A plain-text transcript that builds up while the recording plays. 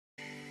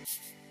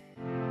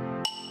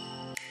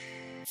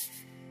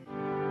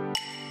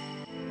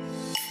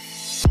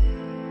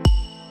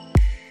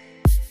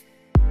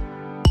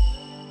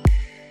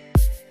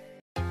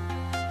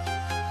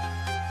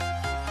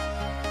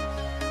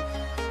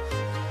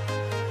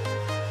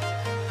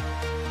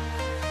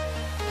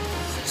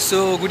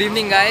So good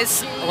evening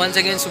guys, once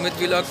again Sumit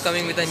V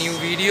coming with a new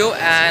video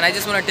and I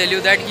just want to tell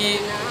you that कि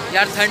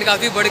यार ठंड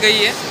काफ़ी बढ़ गई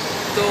है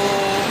तो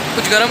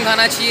कुछ गर्म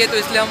खाना चाहिए, तो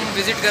इसलिए हम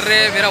विज़िट कर रहे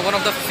हैं मेरा one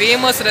of the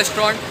famous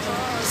restaurant.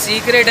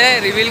 Secret है,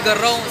 रिवील कर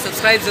रहा हूँ,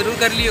 सब्सक्राइब ज़रूर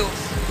कर लियो।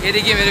 ये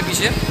देखिए मेरे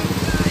पीछे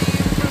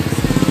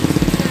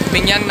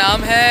मिंगयांग नाम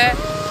है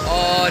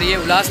और ये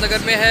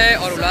उल्लासनगर में है,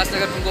 और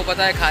उल्लासनगर तुमको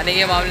पता है खाने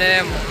के मामले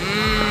में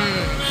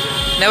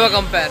never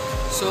compare.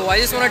 So I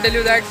just want to tell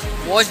you that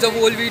watch the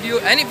whole video,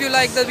 and if you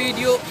like the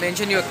video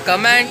mention your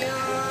comment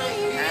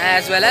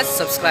as well as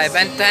subscribe,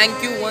 and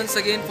thank you once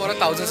again for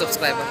 1,000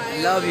 subscribers.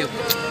 Love you.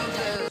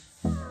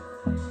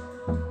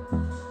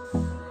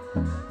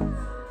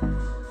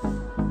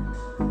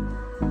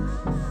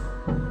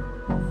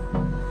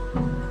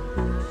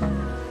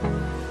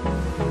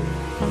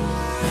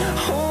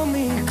 Hold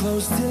me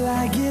close till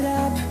I get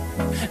up.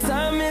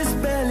 Time is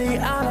barely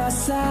on our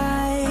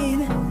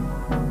side.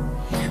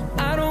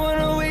 I don't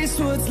wanna waste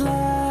what's left.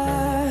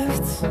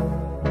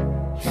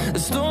 The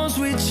storms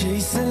we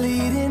chase are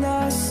leading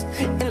us,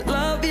 and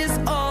love is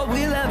all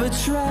we'll ever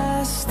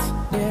trust.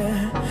 Yeah,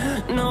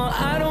 no,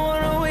 I don't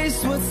wanna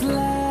waste what's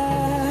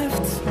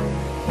left.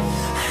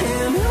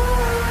 And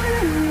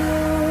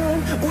on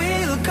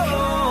we'll go,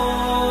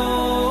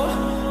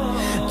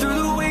 through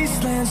the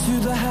wastelands,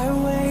 through the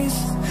highways,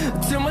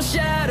 till my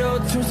shadow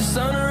turns to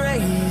sun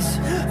rays.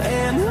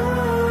 And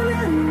on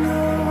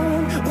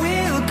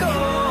we'll go,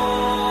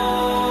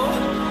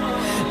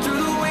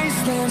 through the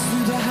wastelands,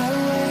 through the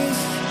highways,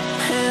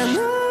 and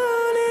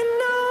on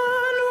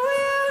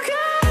we'll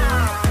go.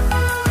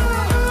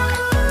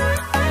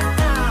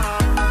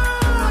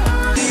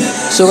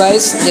 So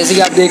guys, जैसे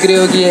कि आप देख रहे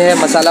हो कि ये है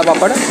masala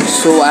papad.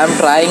 So I am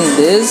trying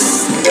this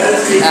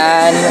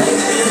and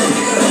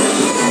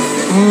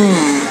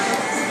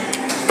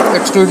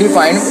it's really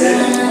fine।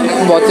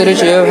 बहुत सारे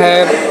शेव है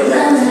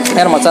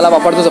यार, मसाला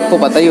पापड़ तो सबको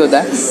पता ही होता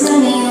है,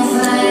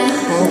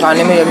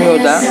 खाने में यमी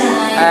होता है।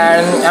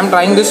 And I am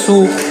trying this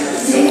soup.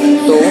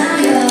 तो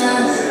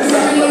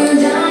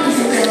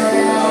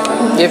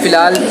ये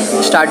फ़िलहाल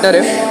स्टार्टर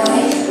है,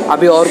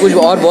 अभी और कुछ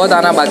और बहुत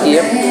आना बाकी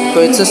है,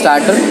 तो इट्स अ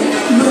स्टार्टर।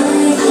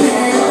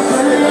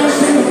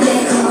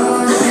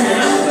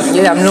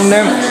 ये हम लोग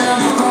ने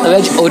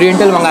वेज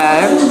ओरिएंटल मंगाया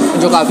है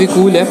जो काफ़ी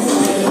कूल है,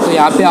 तो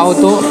यहाँ पे आओ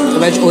तो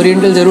वेज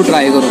ओरिएंटल ज़रूर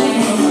ट्राई करो,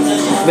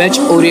 वेज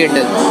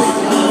ओरिएंटल।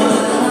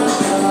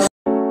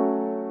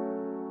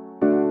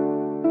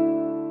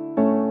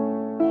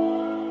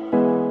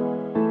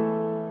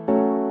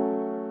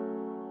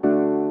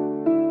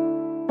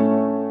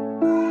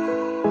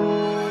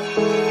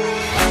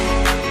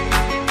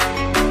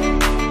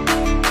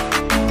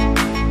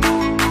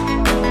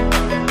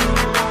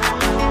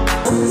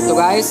 तो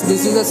guys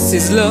this is a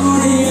sizzler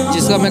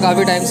जिसका मैं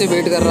काफ़ी टाइम से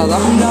वेट कर रहा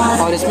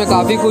था, और इसमें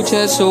काफ़ी कुछ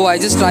है। सो I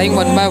just trying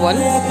one by one.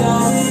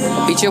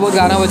 पीछे बहुत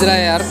गाना बज रहा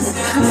है यार,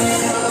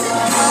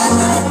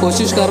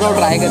 कोशिश कर रहा हूँ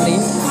ट्राई करने की।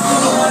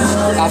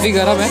 काफ़ी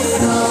गर्म है।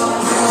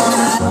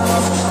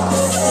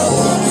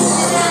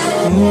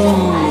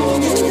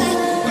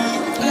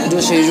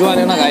 जो शेजवान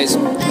है ना guys,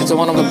 it's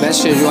one of the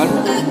best Schezwan,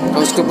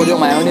 और उसके ऊपर जो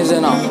मायोनीज है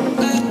ना,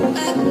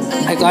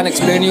 I can't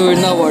explain you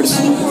in the words.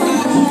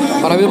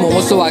 और अभी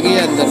मोमोज तो बाकी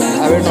है अंदर,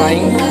 आई विल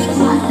ट्राइंग।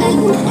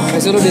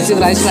 ऐसे तो बेसिक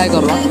राइस ट्राई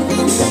कर रहा हूँ।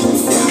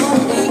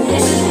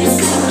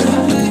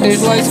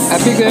 टेस्ट वाइज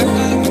एपिक है,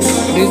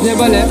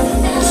 रीजनेबल है,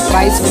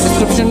 प्राइस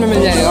डिस्क्रिप्शन में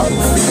मिल जाएगा।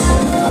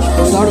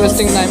 Without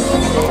wasting time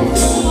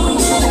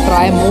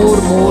try more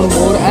more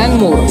more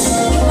and more.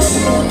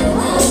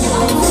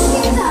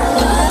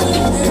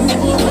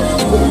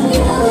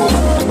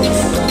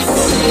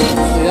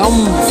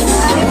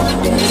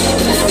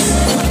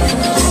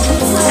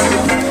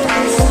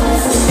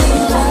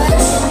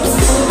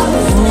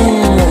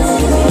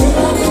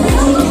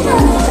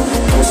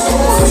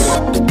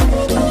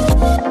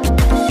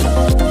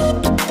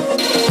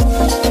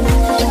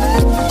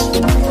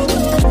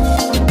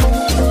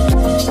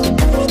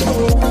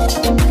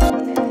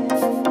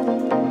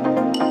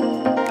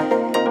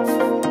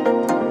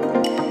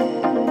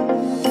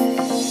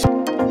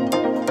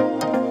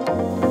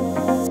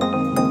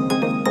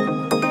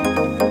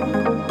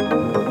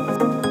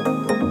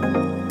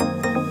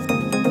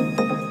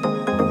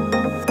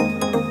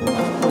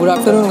 Good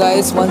afternoon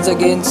guys, once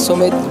again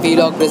Sumit V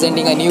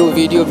presenting a new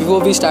video. Before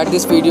we start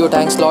this video,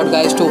 thanks a lot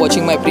guys to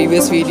watching my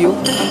previous video.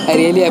 I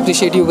really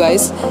appreciate you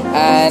guys,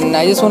 and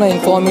I just want to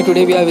inform you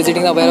today we are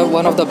visiting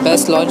one of the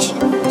best launch,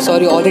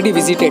 sorry already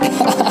visited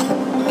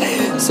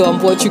so हम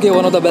पहुँच चुके हैं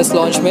one of the best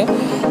launch में।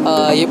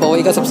 ये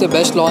पवई का सबसे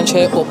best launch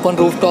है, open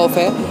rooftop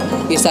है।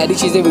 ये सारी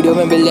चीज़ें वीडियो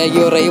में मिल जाएगी,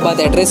 और रही बात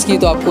एड्रेस की,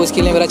 तो आपको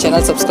उसके लिए मेरा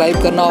चैनल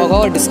सब्सक्राइब करना होगा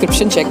और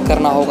डिस्क्रिप्शन चेक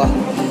करना होगा।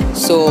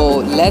 सो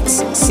लेट्स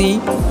सी,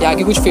 यहाँ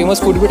की कुछ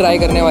फेमस फूड भी ट्राई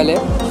करने वाले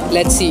हैं।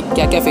 लेट्स सी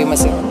क्या क्या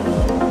फेमस है।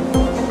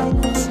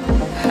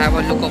 Have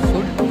a look of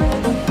food.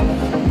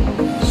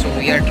 So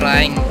we are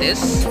trying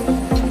this,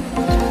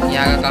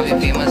 यहाँ का काफ़ी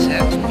फेमस है,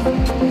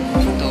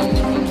 तो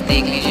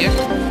देख लीजिए।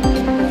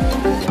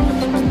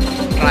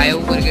 ट्रायो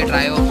करके,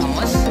 trio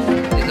hummus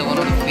is one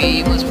of the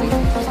famous food.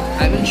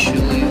 I will show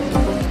you.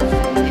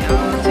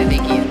 यहाँ से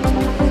देखिए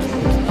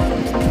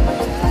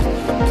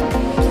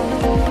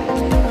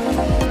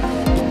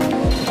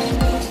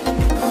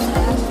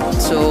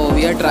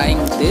trying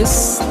this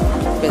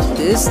with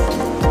this.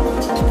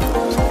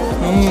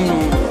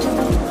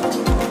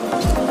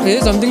 This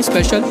is something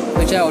special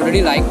which I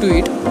already like to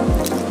eat,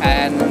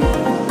 and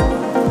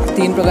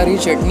 3 प्रकार की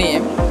चटनी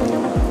है,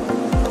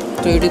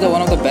 तो it is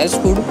one of the best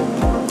food.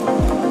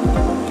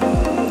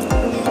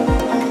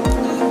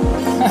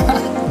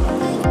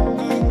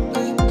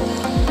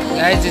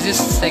 Guys, this is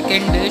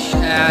second dish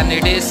and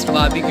it is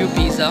barbecue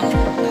pizza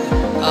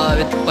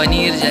with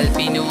paneer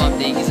jalapeno. आप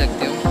देख ही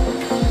सकते हो,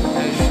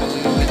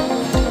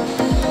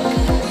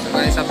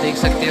 guys आप देख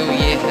सकते हो,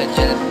 ये है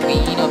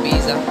jalapeno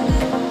pizza.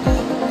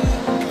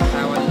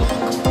 Have a look.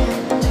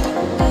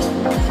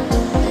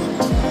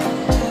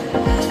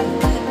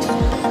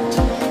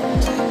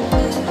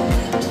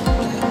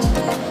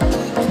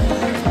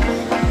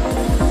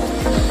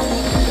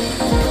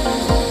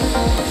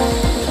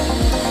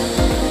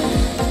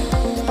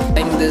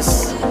 This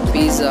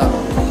pizza,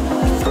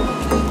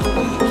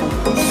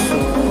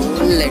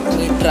 so let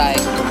me try.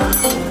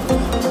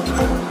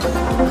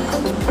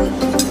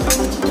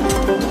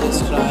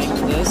 Just trying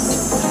this.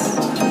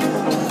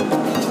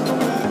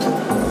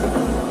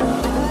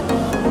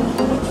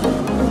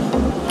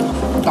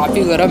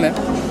 काफ़ी गर्म है.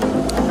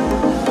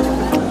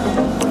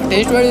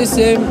 Taste wise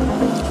is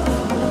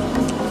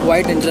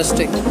quite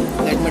interesting.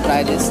 Let me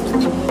try this.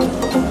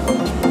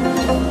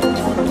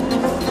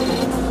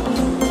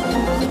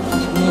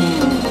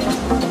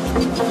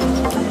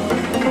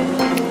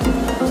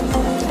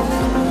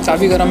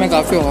 काफ़ी गर्म है,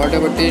 काफ़ी हॉट है,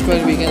 but taste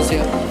wise we can say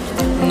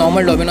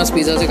normal Domino's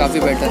pizza से काफ़ी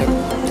बेटर है.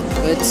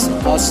 It's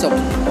awesome.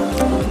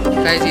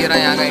 गाइस ये रहा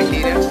यहाँ का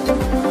interior.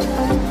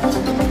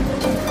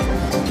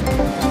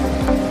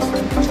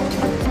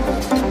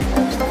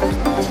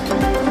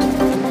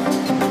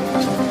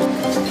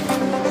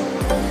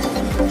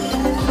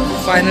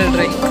 Final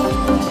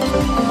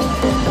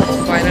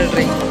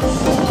drink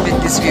with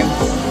this view.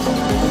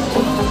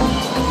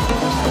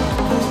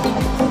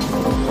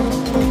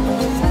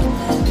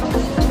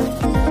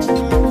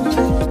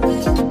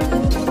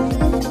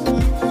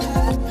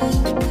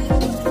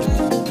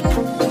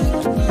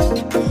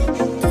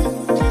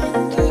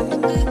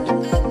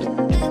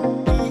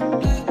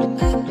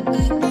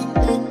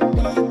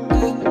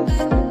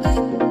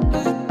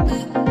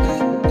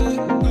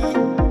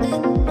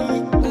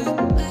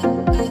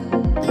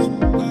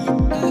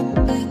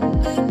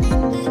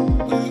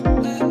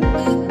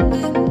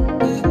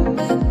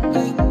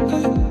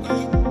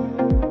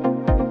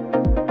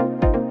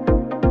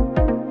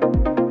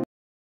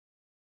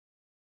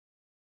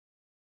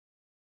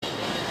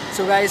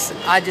 So guys,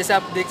 आज जैसे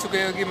आप देख चुके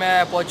हो कि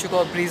मैं पहुंच चुका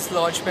हूँ ब्रीज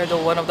लॉज में. तो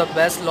one of the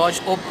best laws,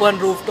 open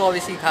roof top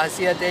इसकी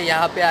खासियत है.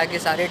 यहाँ पे आके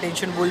सारे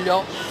टेंशन भूल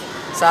जाओ,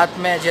 साथ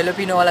में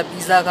जलेपिनो वाला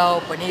पिज़्ज़ा खाओ,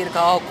 पनीर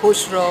खाओ,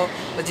 खुश रहो.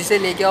 तो जिसे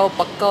लेके आओ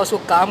पक्का उसको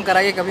काम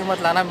करा के कभी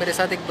मत लाना. मेरे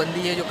साथ एक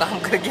बंदी है जो काम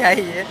करके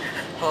आई है,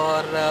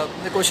 और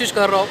मैं कोशिश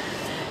कर रहा हूँ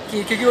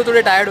कि क्योंकि वो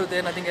थोड़े टायर्ड होते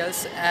हैं, nothing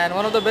else. And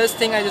one of the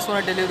best thing I just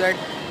want to tell you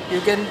that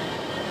you can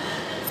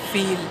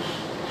feel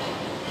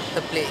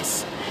the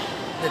place.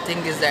 The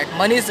thing is that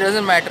money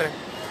doesn't matter,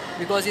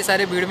 because ये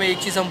सारे भीड़ में एक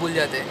चीज़ हम भूल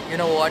जाते हैं. You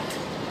know what?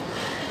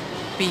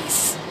 पीस,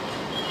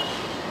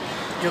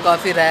 जो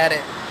काफ़ी रेयर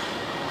है.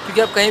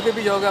 क्योंकि आप कहीं पे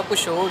भी जाओगे आपको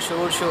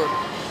शोर,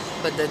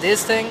 but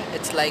this thing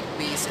it's like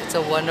piece. It's a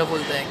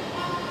wonderful thing,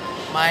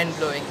 mind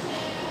blowing.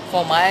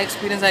 For my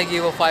experience I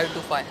give a 5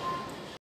 to 5.